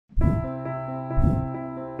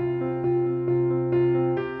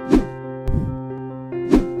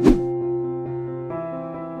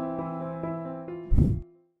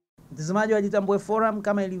Mtazamaji wa Jitambue Forum,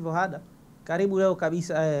 kama ilivyo ada, karibu leo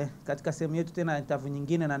kabisa katika sehemu yetu tena interview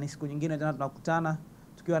nyingine, na ni siku nyingine tena tunakutana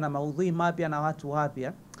tukiwa na maudhui mapya na watu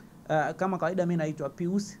wapya. Kama kawaida mimi naitwa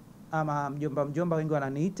Pius ama mjomba wengi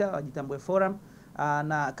wananiita wa Jitambue Forum.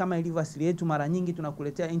 Na kama ilivyo asili yetu, mara nyingi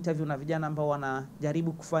tunakuletea interview na vijana ambao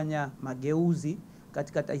wanajaribu kufanya mageuzi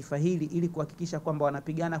katika taifa hili ili kuhakikisha kwamba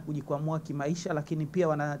wanapigana kujikwamua kimaisha, lakini pia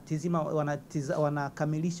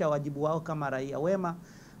wanakamilisha wajibu wao kama raia wema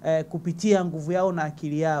kupitia nguvu yao na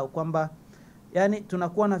akili yao, kwamba yani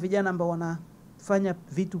tunakuwa na vijana ambao wanafanya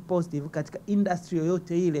vitu positive katika industry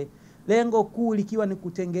yoyote ile, lengo kuu likiwa ni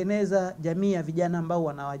kutengeneza jamii ya vijana ambao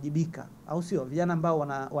wanawajibika, au sio? Vijana ambao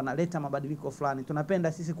wanaleta mabadiliko fulani.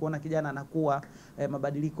 Tunapenda sisi kuona kijana anakuwa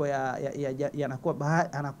mabadiliko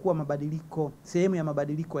anakuwa mabadiliko, sehemu ya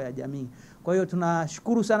mabadiliko ya jamii. Kwa hiyo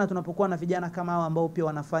tunashukuru sana tunapokuwa na vijana kama hao ambao pia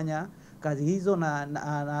wanafanya kazi hizo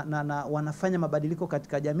na wanafanya mabadiliko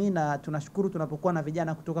katika jamii, na tunashukuru tunapokuwa na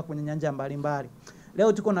vijana kutoka kwenye nyanja mbalimbali.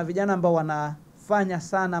 Leo tuko na vijana ambao wanafanya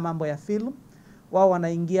sana mambo ya film. Wao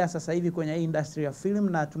wanaingia sasa hivi kwenye industry ya film,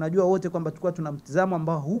 na tunajua wote kwamba tulikuwa tuna mtazamo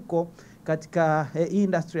ambao huko katika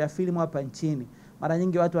industry ya film hapa nchini. Mara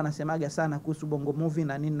nyingi watu wanasemaga sana kuhusu bongo movie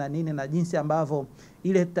na nini na jinsi ambavyo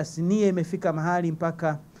ile tasnia imefika mahali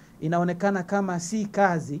mpaka inaonekana kama si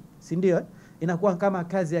kazi, si ndio? Inakuwa kama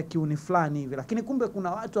kazi ya kiuni fulani hivi, lakini kumbe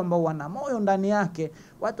kuna watu ambao wana moyo ndani yake,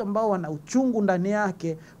 watu ambao wana uchungu ndani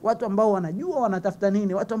yake, watu ambao wanajua wanatafuta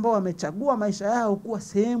nini, watu ambao wamechagua maisha yao kuwa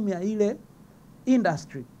sehemu ya ile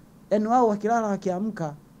industry. Yani wao wakilala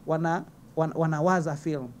wakiamka wanawaza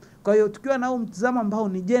film. Kwa hiyo tukiwa na mtazamo ambao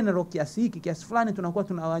ni general kiasi fulani, tunakuwa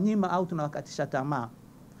tunawanyima au tunawakatisha tamaa.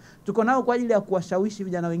 Tuko nao kwa ajili ya kuwashawishi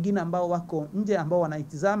vijana wengine ambao wako nje, ambao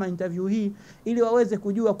wanaitazama interview hii, ili waweze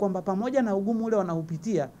kujua kwamba pamoja na ugumu ule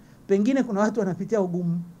wanaopitia, pengine kuna watu wanapitia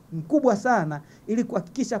ugumu mkubwa sana, ili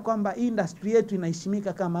kuhakikisha kwamba industry yetu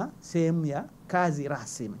inaheshimika kama sehemu ya kazi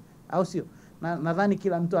rasmi, au sio? Nadhani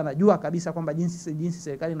kila mtu anajua kabisa kwamba jinsi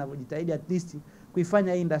serikali inavyojitahidi at least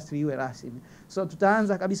kuifanya industry iwe rasmi. So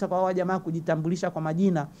tutaanza kabisa kwa wao jamaa kujitambulisha kwa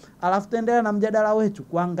majina, alafu tutaendelea na mjadala wetu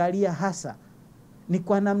kuangalia hasa ni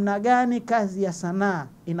kwa namna gani kazi ya sanaa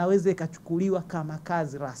inaweza ikachukuliwa kama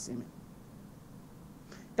kazi rasmi.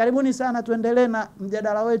 Karibuni sana, tuendelee na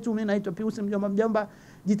mjadala wetu. Mimi naitwa Pius mjomba.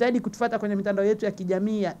 Jitahidi kutufuata kwenye mitandao yetu ya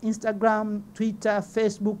kijamii ya Instagram, Twitter,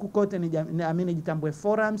 Facebook, kote ni Jitambue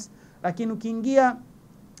Forums. Lakini ukiingia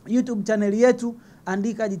YouTube channel yetu,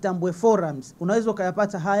 andika Jitambue Forums, unaweza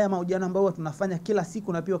ukayapata haya mahojiano ambayo tunafanya kila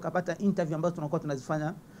siku, na pia ukapata interview ambazo tunakuwa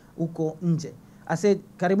tunazifanya huko nje.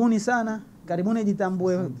 Karibuni sana, karibuni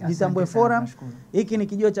Jitambue Forum. Hiki ni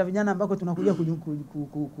kijio cha vijana ambako tunakuja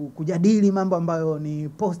kujadili mambo ambayo ni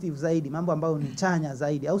positive zaidi, mambo ambayo ni chanya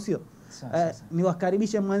zaidi, au sio?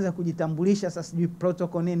 Niwakaribishe mwanze kujitambulisha. Sasa sijui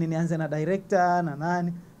protocol nini, nianze na director na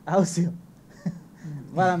nani, au sio?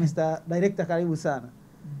 Bwana Mr. Director, karibu sana.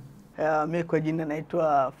 Mimi kwa jina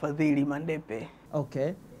naitwa Fahari Mandepe.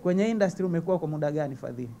 Okay. Kwenye industry umekuwa kwa muda gani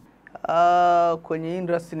Fahari? Kwenye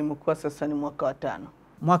industry nimekuwa sasa ni mwaka wa 5.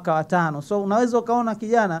 Mwaka wa 5. So unaweza ukaona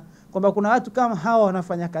kijana kwamba kuna watu kama hawa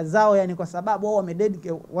wanafanya kazi zao, yani kwa sababu wao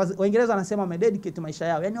wamededicate, Waingereza wanasema wamededicate maisha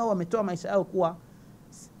yao. Yani wao wametoa maisha yao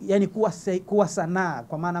kuwa sanaa,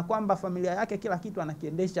 kwa maana kwamba familia yake kila kitu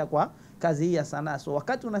anakiendesha kwa kazi hii ya sanaa. So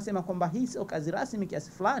wakati unasema kwamba hii sio kazi rasmi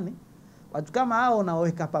kiasi fulani, watu kama hao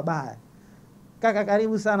unaweka pabaya. Kaka,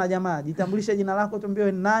 karibu sana jamaa. Jitambulishe jina lako,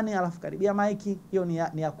 tuambie ni nani, alafu karibia maiki. Hiyo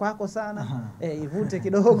ni ya kwako sana. Ivute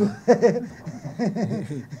kidogo.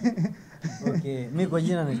 Okay, mimi kwa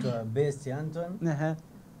jina naitwa Best Anton.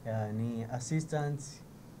 Ni assistant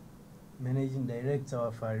managing director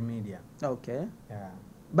wa Fahari Media. Okay.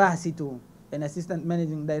 Basi tu, an assistant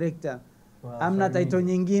managing director. Amna title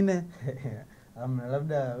nyingine? Amna,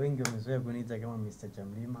 labda wengi wamezoea kuniita kama Mr.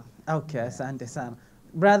 Chamlima. Okay, asante sana.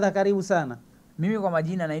 Brother, karibu sana. Mimi kwa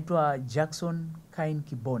majina naitwa Jackson Kain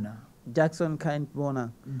Kibona. Jackson Kain Kibona.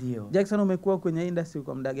 Ndio. Jackson, umekuwa kwenye industry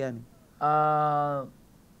kwa muda gani?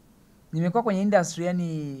 Nimekuwa kwenye industry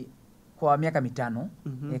yani kwa miaka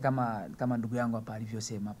 5. Kama ndugu yangu hapa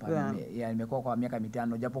alivyosema hapa. Nimekuwa kwa miaka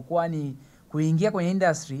 5, japokuwa ni kuingia kwenye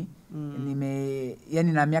industry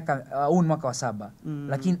yani na miaka huu ni mwaka wa 7,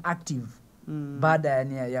 lakini active baada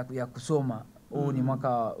ya kusoma huu ni mwaka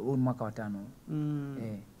wa 5.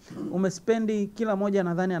 Umespendi, kila mmoja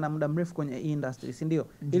nadhani ana muda mrefu kwenye industry, si ndio?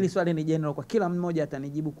 Ili swali ni general, kwa kila mmoja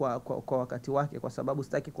atanijibu kwa wakati wake, kwa sababu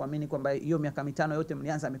sitaki kuamini kwamba hiyo miaka 5 yote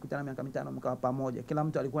mlianza mikutano miaka 5 mkawa pamoja. Kila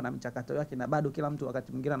mtu alikuwa na michakato yake, na bado kila mtu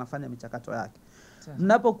wakati mwingine anafanya michakato yake.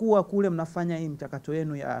 Mnapokuwa kule mnafanya hii michakato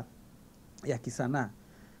yenu ya kisanaa,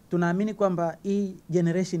 tunaamini kwamba hii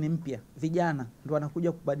generation mpya, vijana ndio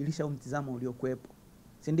wanakuja kubadilisha mtizamo uliokuepo.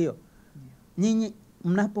 Si ndio? Nyinyi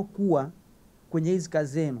mnapokuwa kwenye hizi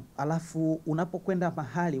kazi zenu, alafu unapokwenda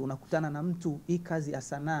mahali unakutana na mtu hii kazi ya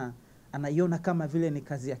sanaa anaiona kama vile ni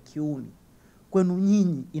kazi ya kiuni. Kwenu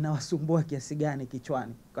nyinyi inawasumbua kiasi gani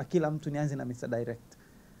kichwani? Kwa kila mtu, nianze na Mr. Direct.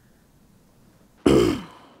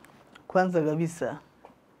 Kwanza kabisa,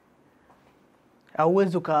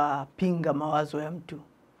 hauwezi kupinga mawazo ya mtu.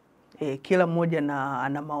 Kila mmoja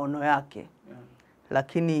ana maono yake. Yeah.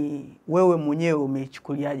 Lakini wewe mwenyewe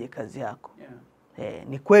umeichukuliaje kazi yako? Yeah.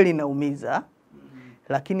 Ni kweli inaumiza.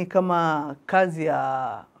 Lakini kama kazi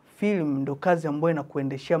ya film ndo kazi ambayo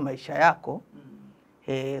inakuendeshea maisha yako,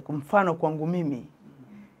 kwa mfano kwangu mimi,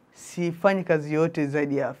 sifanyi kazi yote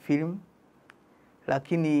zaidi ya film,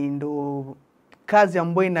 lakini ndo kazi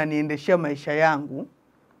ambayo inaniendeshea maisha yangu.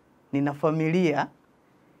 Nina familia,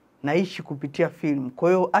 naishi kupitia film. Kwa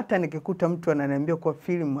hiyo hata nikikuta mtu ananiambia kwa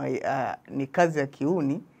film ni kazi ya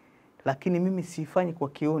kiuni, lakini mimi siifanyi kwa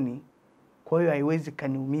kiuni, kwa hiyo haiwezi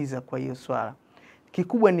kaniumiza kwa hiyo swala.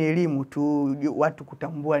 Kikubwa ni elimu tu, watu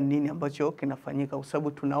kutambua nini ambacho kinafanyika, kwa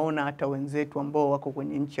sababu tunaona hata wenzetu ambao wako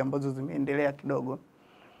kwenye nchi ambazo zimeendelea kidogo,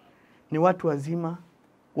 ni watu wazima,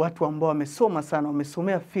 watu ambao wamesoma sana,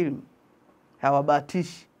 wamesomea film,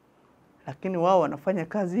 hawabahatishi, lakini wao wanafanya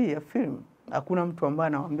kazi hii ya film. Hakuna mtu ambaye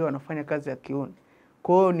anawaambia wanafanya kazi ya kiuni.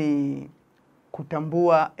 Kwa hiyo ni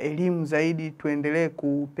kutambua elimu zaidi, tuendelee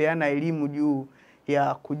kupeana elimu juu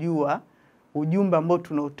ya kujua ujumbe ambao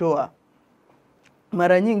tunautoa.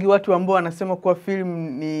 Mara nyingi watu ambao wanasema kuwa film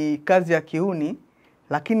ni kazi ya kiuni,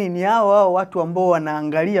 lakini ni hao watu ambao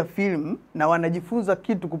wanaangalia film na wanajifunza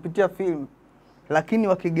kitu kupitia film. Lakini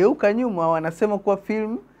wakigeuka nyuma wanasema kuwa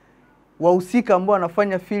film, wahusika ambao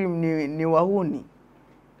wanafanya film ni wahuni.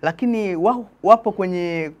 Lakini wapo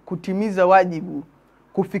kwenye kutimiza wajibu,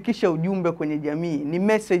 kufikisha ujumbe kwenye jamii. Ni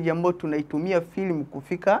message ambayo tunaitumia film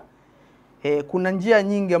kufika. Kuna njia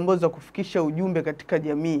nyingi ambazo za kufikisha ujumbe katika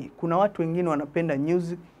jamii. Kuna watu wengine wanapenda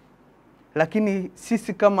music, lakini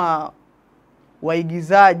sisi kama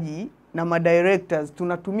waigizaji na madirectors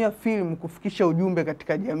tunatumia film kufikisha ujumbe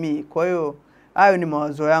katika jamii. Kwa hiyo hayo ni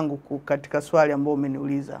mawazo yangu katika swali ambao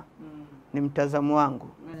umeniuliza. Ni mtazamo wangu.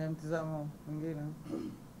 Mtazamo mwingine.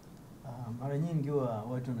 Mara nyingi huwa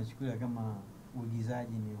watu wanachukulia kama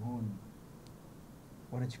uigizaji ni huni.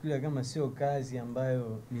 Wanachukulia kama sio kazi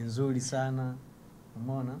ambayo ni nzuri sana,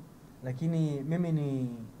 umeona? Lakini mimi ni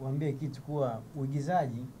waambie kitu kuwa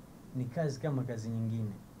uigizaji ni kazi kama kazi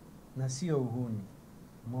nyingine na sio uhuni,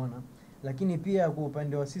 umeona? Lakini pia kwa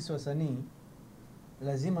upande wa sisi wasanii,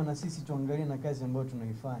 lazima na sisi tuangalie na kazi ambayo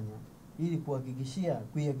tunaifanya ili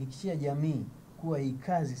kuihakikishia jamii kuwa hii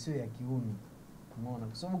kazi sio ya kiuni, umeona?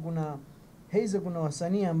 Kwa sababu kuna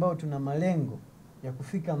wasanii ambao tuna malengo ya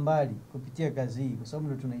kufika mbali kupitia kazi hii, kwa sababu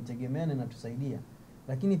ndio tunaitegemeana na tusaidia.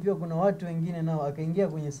 Lakini pia kuna watu wengine nao akaingia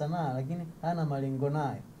kwenye sanaa lakini hana malengo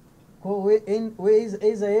nayo. Kwa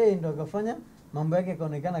hiyo yeye ndio akafanya mambo yake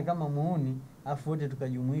kaonekana kama muuni, afu wote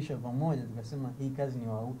tukajumuisha pamoja tukasema hii kazi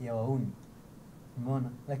ni ya wauni. Umeona?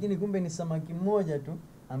 Lakini kumbe ni samaki mmoja tu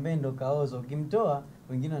ambaye ndo kaozo. Ukimtoa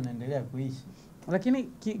wengine wanaendelea kuishi. Lakini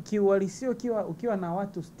kiuhalisia ukiwa na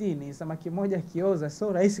watu 60, samaki mmoja kioza,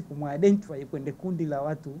 sio rahisi kumidentify kwende kundi la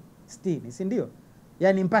watu 60, si ndio?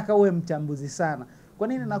 Yaani mpaka uwe mchambuzi sana. Kwa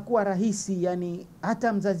nini nakuwa rahisi? Yani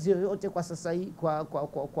hata mzazi yoyote kwa sasa hivi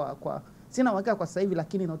sina uhakika kwa sasa hivi,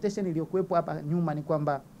 lakini notation iliyokuepo hapa nyuma ni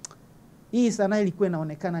kwamba hii sanaa ilikuwa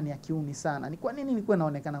inaonekana ni ya kiuni sana. Ni kwa nini ilikuwa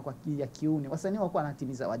inaonekana kwa ya kiuni? Wasanii walikuwa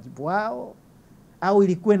wanatimiza wajibu wao au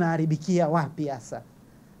ilikuwa inaharibikia wapi hasa?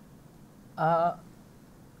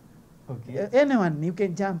 Okay. Anyone you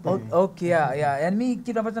can jump. Okay, yeah. Yaani mimi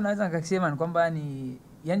kitu ambacho naweza nikasema ni kwamba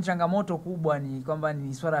yani changamoto kubwa ni kwamba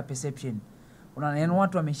ni swala ya perception. Unaona, yani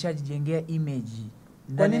watu wameshajijengea image.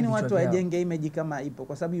 Kwa nini watu wajenge image kama ipo?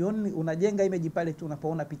 Kwa sababu unajenga image pale tu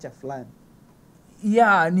unapoona picha fulani.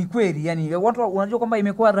 Yeah, ni kweli. Yani watu unajua kwamba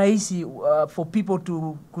imekuwa rahisi for people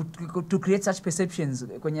to create such perceptions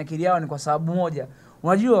kwenye akili yao, ni kwa sababu moja.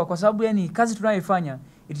 Unajua kwa sababu yani kazi tunayoifanya,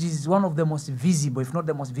 it is one of the most visible, if not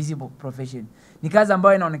the most visible profession. Ni kazi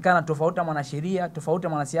ambayo inaonekana tofauti na mwanasheria, tofauti na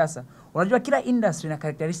mwanasiasa. Unajua kila industry na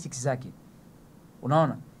characteristics zake.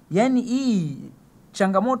 Unaona? Yani hii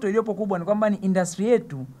changamoto iliyopo kubwa ni kwamba ni industry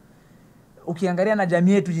yetu ukiangalia na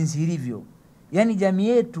jamii yetu jinsi ilivyo. Yani jamii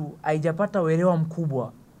yetu haijapata uelewa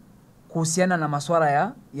mkubwa kuhusiana na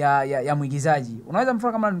masuala ya mwigizaji. Unaweza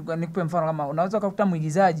mfano kama nikupe mfano kama unaweza kukuta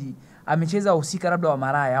mwigizaji amecheza uhusika labda wa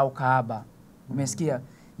maraya au kahaba. Umesikia?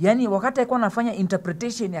 Yani wakati alikuwa anafanya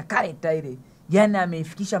interpretation ya character ile, yani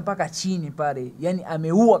ameifikisha mpaka chini pale, yani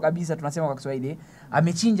ameua kabisa, tunasema kwa Kiswahili,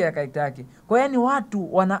 amechinja character yake. Kwa yani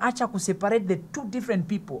watu wanaacha kuseparate the two different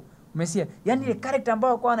people. Umesikia? Yani ile character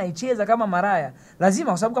ambayo kwa anaicheza kama Maraya, lazima,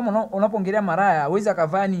 kwa sababu kama unapoongelea Maraya, hawezi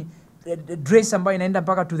akavaa ni dress ambayo inaenda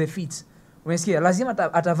mpaka to the feet. Umesikia?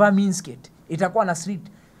 Lazima atavaa miniskirt, itakuwa na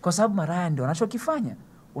street, kwa sababu Maraya ndio anachokifanya.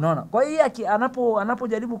 Unaona? Kwa hiyo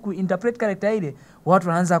anapojaribu kuinterpret character ile, watu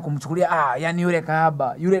wanaanza kumchukulia yani yule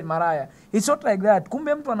kahaba, yule Maraya. It's not like that.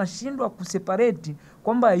 Kumbe mtu anashindwa kuseparate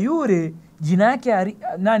kwamba yule jina yake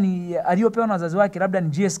nani aliyopewa na wazazi wake labda ni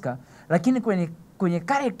Jessica, lakini kwenye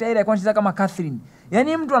character ile anaanza kama Catherine.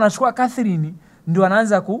 Yani mtu anachukua Catherine ndio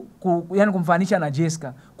anaanza yani kumfanisha na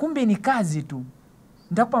Jessica. Kumbe ni kazi tu.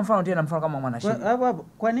 Nitakupa mfano tena, mfano kama Mwanasheria.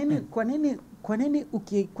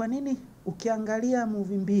 Kwa nini ukiangalia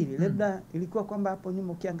movie mbili, labda ilikuwa kwamba hapo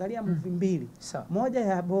nyuma ukiangalia movie mbili, moja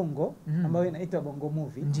ya bongo ambayo inaitwa bongo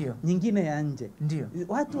movie, nyingine ya nje,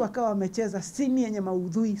 watu wakawa wamecheza scene yenye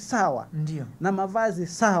maudhui sawa, na mavazi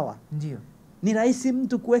sawa, ni rahisi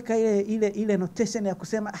mtu kuweka ile notation ya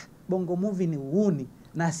kusema bongo movie ni uuni,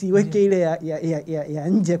 na asiweke ile ya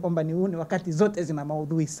nje kwamba ni uuni, wakati zote zina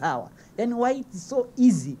maudhui sawa. Yani why it's so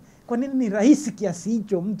easy? Kwa nini ni rahisi kiasi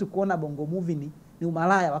hicho mtu kuona bongo movie ni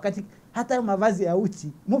umalaya, wakati hata mavazi ya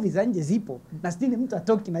uchi movie za nje zipo, na stili mtu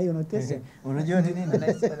atoki na hiyo notation. Unajua ni nini?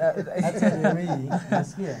 Hata leo hii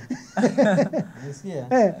nasikia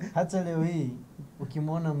hata leo hii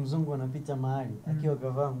ukimwona mzungu anapita mahali akiwa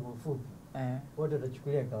kavaa nguo fupi, wote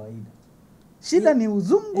watachukulia kawaida. Shida ni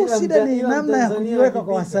uzungu, shida ni namna ya kujiweka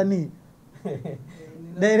kwa wasanii.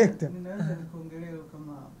 Director. Ninaweza nikuongelea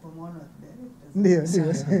kama kwa mwana Ndio.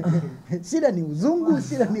 Shida ni uzungu,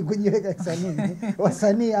 shida ni kujiweka kisanii.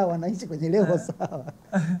 Wasanii hao wanaishi kwenye level sawa.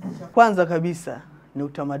 Kwanza kabisa ni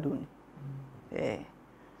utamaduni.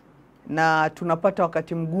 Na tunapata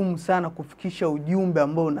wakati mgumu sana kufikisha ujumbe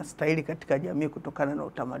ambao unastahili katika jamii kutokana na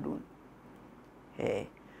utamaduni.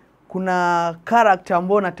 Kuna character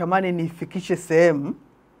ambao natamani niifikishe sehemu,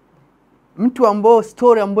 mtu ambao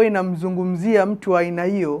story ambayo inamzungumzia mtu wa aina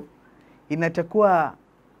hiyo, inatakuwa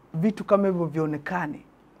vitu kama hivyo vionekane.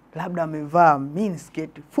 Labda amevaa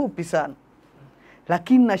miniskirt fupi sana,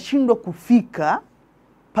 lakini nashindwa kufika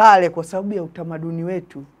pale kwa sababu ya utamaduni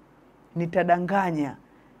wetu. Nitadanganya,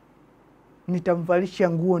 nitamvalisha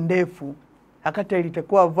nguo ndefu akati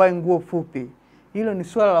ilitakuwa avae nguo fupi. Hilo ni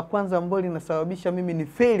swala la kwanza ambalo linasababisha mimi ni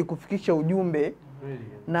fail kufikisha ujumbe.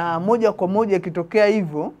 Na moja kwa moja ikitokea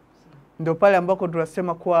hivyo, ndio pale ambako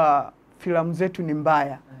tunasema kwa filamu zetu ni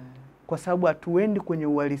mbaya, kwa sababu hatuendi kwenye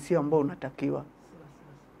uhalisia ambao unatakiwa.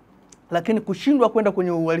 Lakini kushindwa kwenda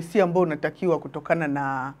kwenye uhalisia ambao unatakiwa kutokana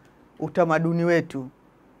na utamaduni wetu.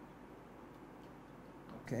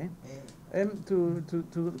 Okay.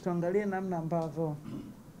 Tuangalie namna ambavyo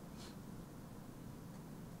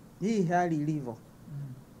hii hali ilivyo,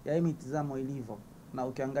 ya hii mitazamo ilivyo. Na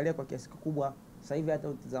ukiangalia kwa kiasi kikubwa sasa hivi hata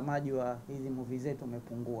utazamaji wa hizi movie zetu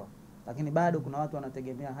umepungua, lakini bado kuna watu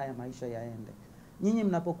wanategemea haya maisha yaende. Nyinyi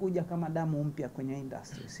mnapokuja kama damu mpya kwenye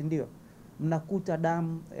industry, si ndio? Mnakuta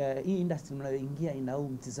damu hii industry mnayoingia ina huu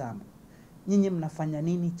mtazamo. Nyinyi mnafanya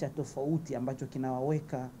nini cha tofauti ambacho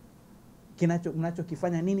kinawaweka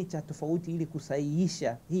mnachokifanya nini cha tofauti ili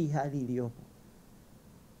kusahihisha hii hali iliyopo?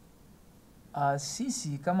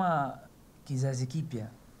 Sisi kama kizazi kipya,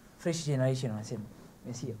 fresh generation wanasema,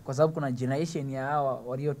 Mesia, kwa sababu kuna generation ya hawa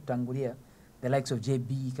waliotutangulia, the likes of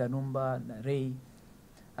JB, Kanumba na Ray,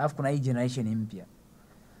 alafu kuna hii generation mpya.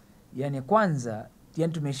 Yani kwanza,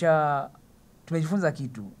 yani tumejifunza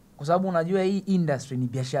kitu, kwa sababu unajua hii industry ni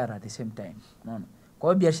biashara at the same time, unaona. Kwa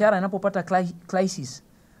hiyo biashara inapopata crisis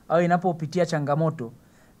au inapopitia changamoto,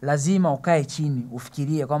 lazima ukae chini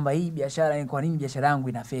ufikirie kwamba hii biashara, kwa nini biashara yangu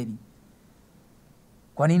inafeli?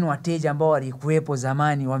 Kwa nini wateja ambao walikuwepo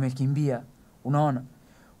zamani wamekimbia? Unaona?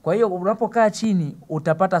 Kwa hiyo unapokaa chini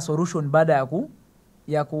utapata solution baada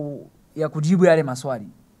ya kujibu yale maswali.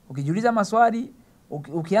 Ukijiuliza maswali,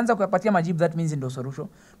 ukianza kuyapatia majibu, that means ndio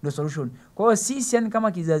solution. Kwa hiyo sisi yani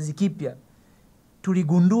kama kizazi kipya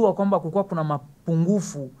tuligundua kwamba kulikuwa kuna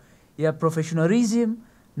mapungufu ya professionalism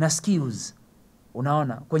na skills.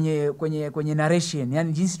 Unaona? Kwenye narration,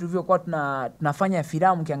 yani jinsi tulivyokuwa tunafanya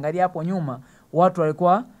filamu, kiangalia hapo nyuma watu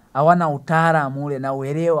walikuwa hawana utaalamu ule na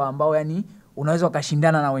uelewa ambao yani unaweza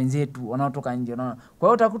ukashindana na wenzetu wanaotoka nje, unaona. Kwa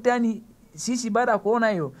hiyo utakuta yani sisi baada ya kuona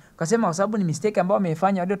hiyo, kasema kwa sababu ni mistake ambayo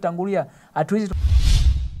wamefanya waliotangulia, hatuwezi